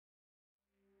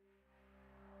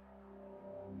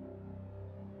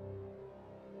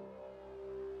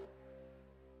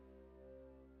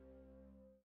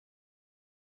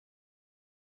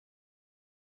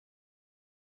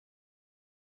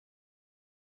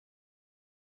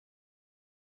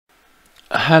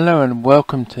Hello and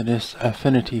welcome to this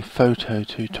Affinity Photo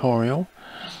tutorial.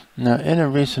 Now, in a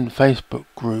recent Facebook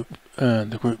group,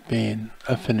 the group being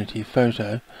Affinity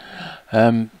Photo,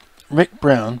 Rick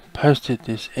Brown posted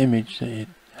this image that he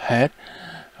had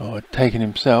or had taken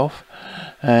himself,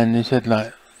 and he said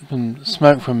like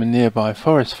smoke from a nearby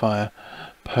forest fire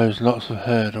posed lots of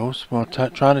hurdles while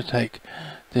trying to take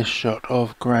this shot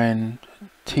of Grand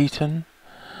Teton,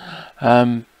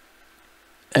 and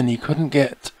he couldn't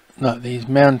get like these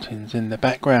mountains in the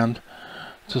background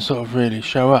to sort of really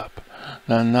show up,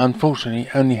 and unfortunately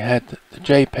only had the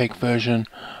JPEG version,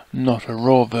 not a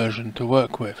RAW version to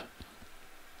work with.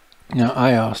 Now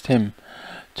I asked him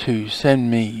to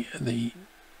send me the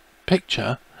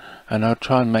picture, and I'll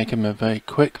try and make him a very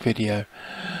quick video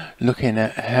looking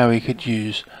at how he could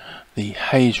use the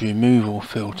Haze Removal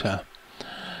Filter.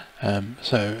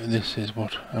 So this is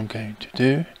what I'm going to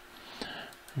do.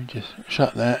 Let me just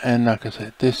shut that, and like I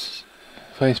said, this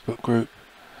Facebook group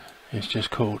is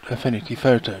just called Affinity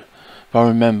Photo. If I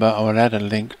remember, I will add a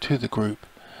link to the group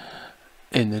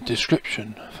in the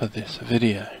description for this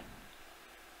video.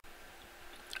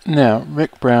 Now,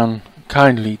 Rick Brown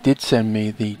kindly did send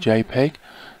me the JPEG,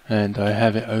 and I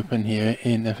have it open here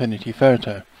in Affinity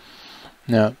Photo.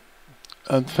 Now,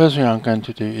 the first thing I'm going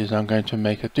to do is I'm going to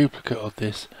make a duplicate of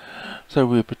this, so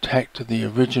we protect the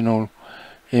original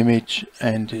image,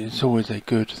 and it's always a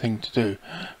good thing to do,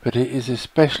 but it is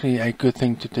especially a good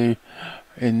thing to do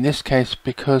in this case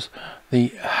because the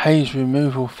Haze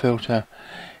Removal Filter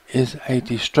is a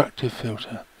destructive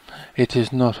filter. It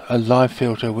is not a live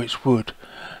filter which would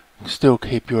still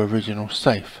keep your original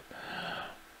safe,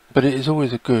 but it is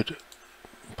always a good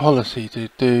policy to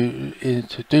do is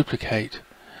to duplicate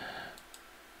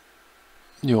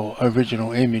your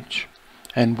original image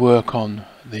and work on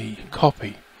the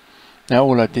copy. Now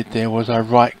all I did there was I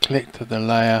right clicked the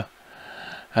layer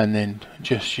and then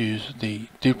just use the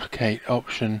duplicate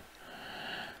option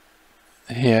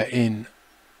here in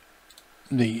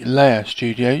the layer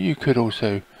studio. You could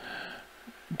also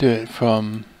do it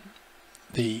from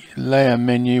the layer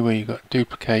menu where you got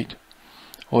duplicate,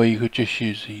 or you could just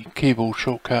use the keyboard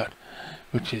shortcut,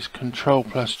 which is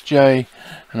Control+J,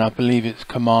 and I believe it's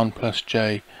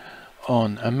Command+J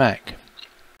on a Mac.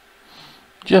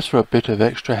 Just for a bit of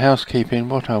extra housekeeping,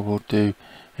 what I will do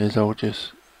is I'll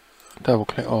just double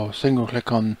click or single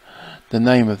click on the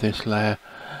name of this layer,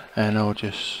 and I'll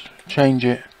just change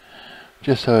it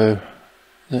just so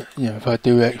that, you know, if I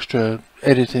do extra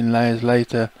editing layers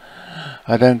later,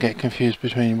 I don't get confused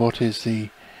between what is the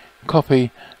copy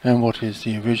and what is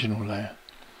the original layer.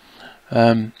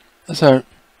 So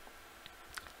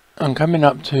I'm coming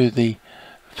up to the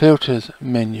filters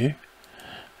menu,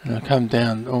 and I come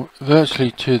down virtually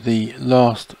to the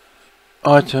last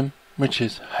item, which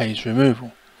is Haze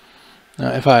Removal.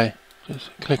 Now if I just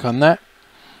click on that,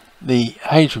 the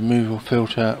Haze Removal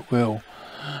Filter will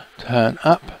turn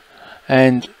up,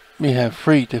 and we have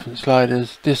 3 different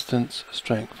sliders: distance,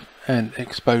 strength and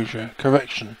exposure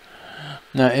correction.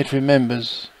 Now it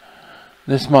remembers,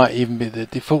 this might even be the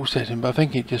default setting, but I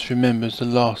think it just remembers the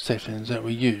last settings that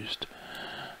we used.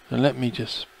 So let me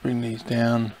just bring these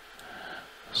down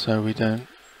so we don't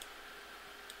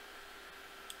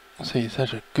see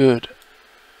such a good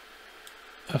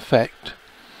effect.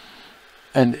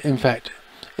 And in fact,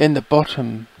 in the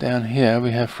bottom down here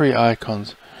we have 3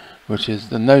 icons, which is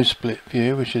the no split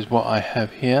view, which is what I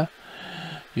have here.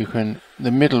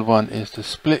 The middle one is the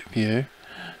split view,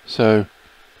 so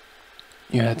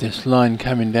you have this line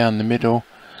coming down the middle,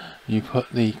 you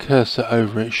put the cursor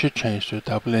over it, should change to a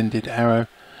double-ended arrow,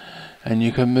 and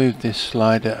you can move this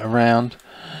slider around,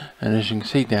 and as you can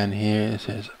see down here it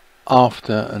says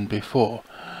after and before.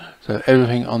 So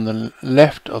everything on the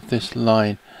left of this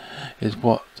line is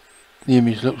what the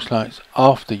image looks like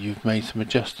after you've made some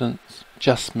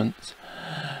adjustments,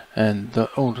 and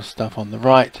all the stuff on the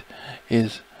right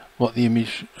is what the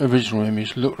original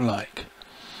image looked like.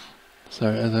 So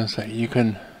as I say, you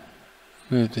can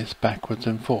move this backwards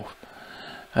and forth,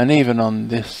 and even on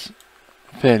this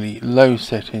fairly low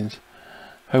settings,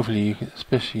 hopefully you can,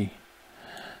 especially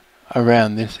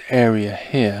around this area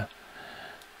here,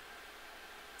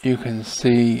 you can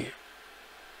see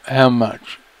how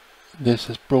much this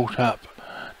has brought up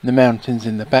the mountains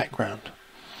in the background.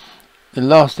 The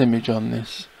last image on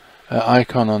this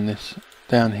icon on this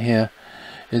down here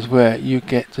is where you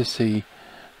get to see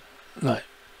like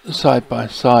side by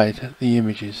side the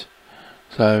images.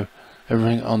 So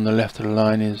everything on the left of the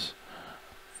line is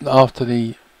after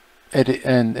the edit,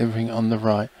 and everything on the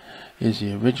right is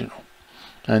the original.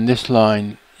 And this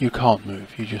line you can't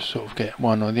move, you just sort of get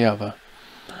one or the other.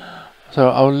 So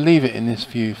I'll leave it in this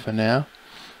view for now.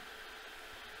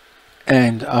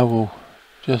 and I will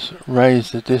just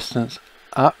raise the distance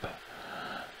up,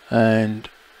 and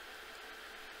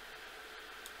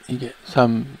you get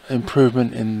some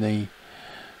improvement in the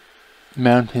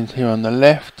mountains here on the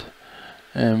left,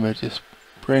 and we'll just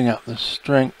bring up the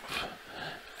strength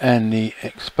and the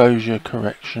exposure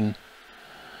correction,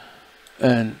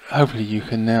 and hopefully you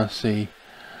can now see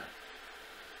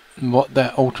what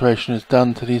that alteration has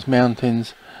done to these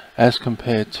mountains as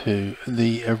compared to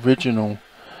the original.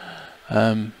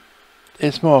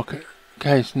 It's more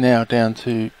case now down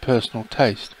to personal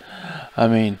taste. I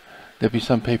mean, there'll be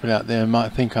some people out there who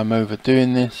might think I'm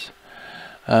overdoing this,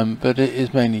 but it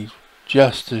is mainly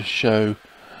just to show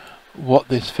what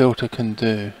this filter can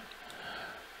do.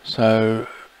 So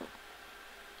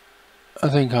I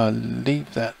think I'll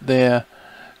leave that there.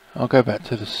 I'll go back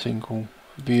to the single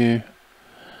view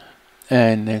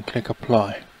and then click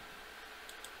apply.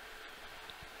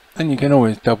 And you can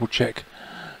always double check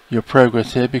your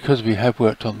progress here. Because we have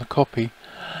worked on the copy,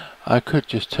 I could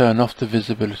just turn off the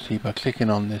visibility by clicking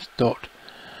on this dot,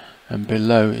 and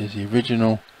below is the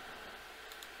original,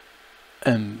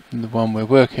 and the one we're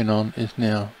working on is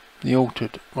now the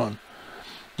altered one.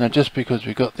 Now just because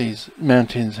we've got these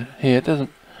mountains here, it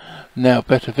doesn't now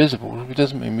better visible, it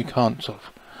doesn't mean we can't sort of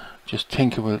just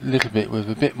tinker with a little bit with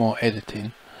a bit more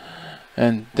editing.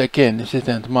 And again, this is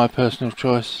down to my personal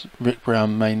choice. Rick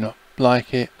Brown may not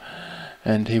like it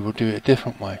and he will do it a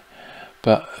different way.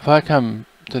 But if I come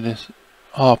to this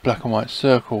half black and white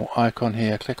circle icon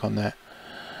here, click on that,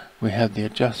 we have the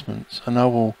adjustments, and I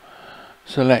will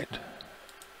select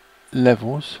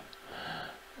levels,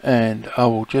 and I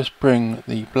will just bring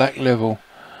the black level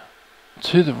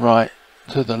to the right,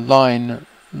 to the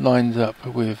lines up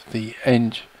with the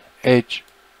edge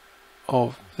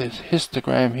of this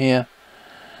histogram here,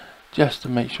 just to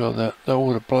make sure that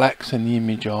all the blacks in the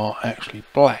image are actually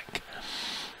black.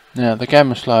 Now the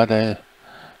gamma slider,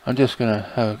 I'm just going to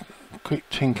have a quick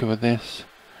tinker with this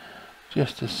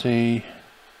just to see.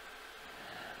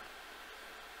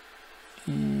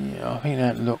 Yeah, I think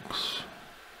that looks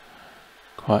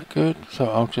quite good, so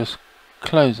I'll just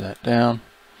close that down,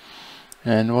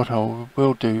 and what I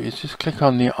will do is just click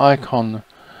on the icon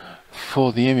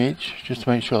for the image just to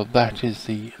make sure that is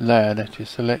the layer that is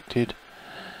selected.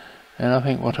 And I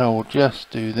think what I will just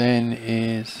do then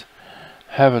is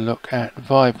have a look at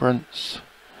vibrance,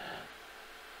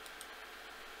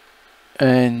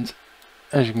 and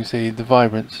as you can see, the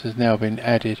vibrance has now been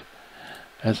added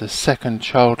as a second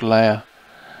child layer,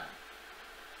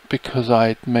 because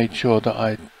I made sure that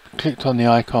I clicked on the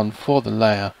icon for the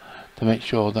layer to make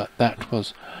sure that that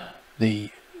was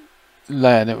the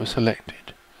layer that was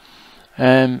selected.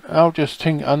 And I'll just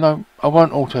think, I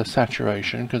won't alter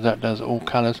saturation because that does all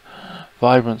colors.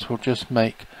 Vibrance will just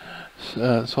make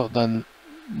sort of the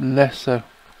lesser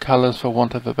colors, for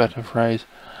want of a better phrase,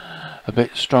 a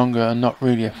bit stronger and not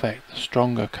really affect the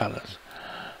stronger colors.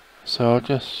 So I'll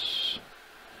just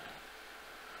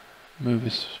move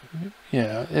this.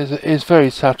 Yeah, it's very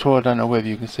subtle. I don't know whether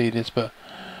you can see this, but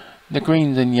the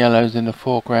greens and yellows in the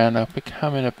foreground are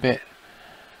becoming a bit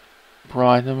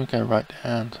bright. And we go right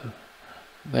down to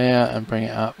there and bring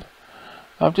it up.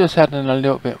 I'm just adding a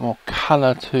little bit more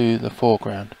colour to the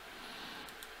foreground.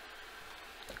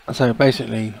 So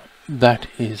basically that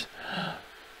is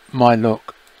my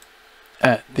look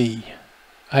at the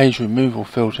Haze Removal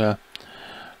Filter,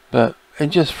 but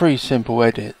in just 3 simple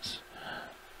edits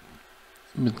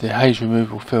with the Haze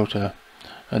Removal Filter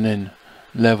and then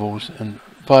levels and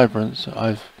vibrance.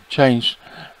 I've changed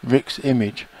Rick's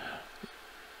image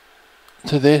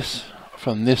to this.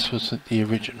 From this was the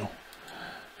original,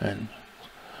 and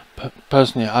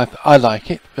personally I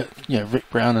like it, but you know, Rick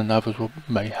Brown and others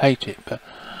may hate it, but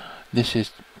this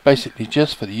is basically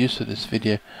just for the use of this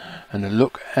video and a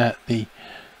look at the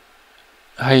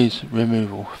Haze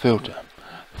Removal Filter.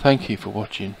 Thank you for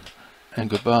watching, and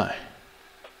goodbye.